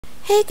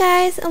Hey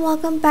guys, and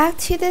welcome back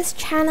to this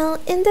channel.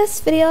 In this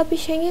video I'll be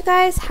showing you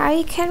guys how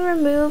you can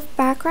remove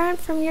background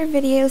from your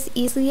videos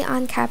easily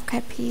on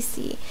CapCut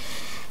PC.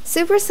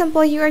 Super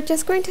simple. You are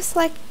just going to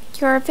select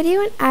your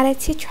video and add it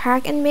to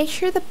track and make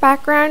sure the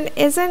background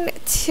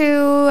isn't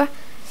too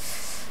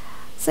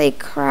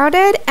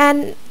crowded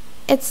and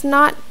it's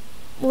not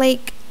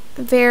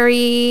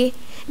it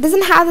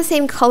doesn't have the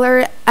same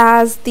color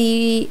as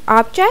the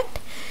object.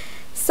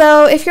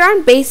 So if you're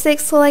on basic,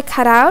 select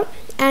cutout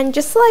and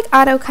just select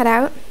auto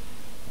cutout,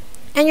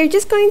 and you're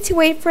just going to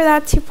wait for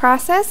that to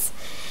process.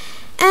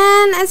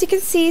 And as you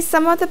can see,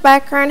 some of the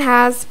background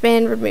has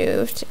been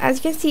removed. As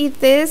you can see,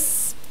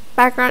 this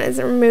background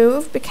is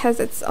removed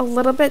because it's a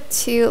little bit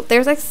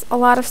there's a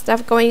lot of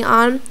stuff going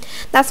on.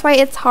 That's why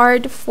it's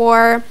hard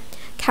for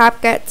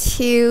CapCut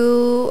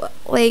to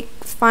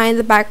find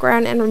the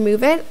background and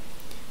remove it,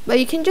 but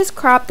you can just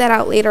crop that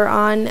out later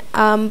on.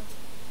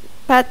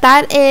 But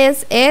that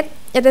is it.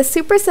 It is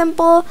super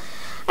simple.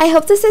 I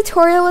hope this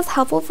tutorial was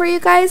helpful for you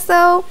guys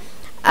though.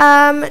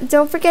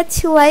 Don't forget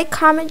to like,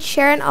 comment,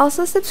 share, and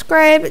also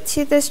subscribe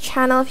to this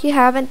channel if you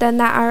haven't done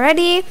that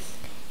already.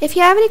 If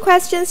you have any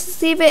questions,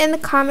 just leave it in the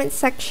comment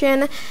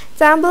section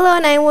down below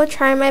and I will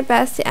try my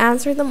best to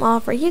answer them all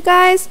for you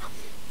guys.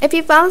 If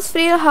you found this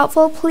video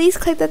helpful, please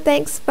click the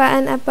thanks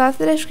button above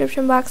the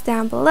description box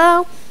down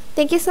below.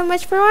 Thank you so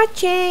much for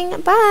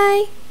watching.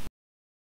 Bye!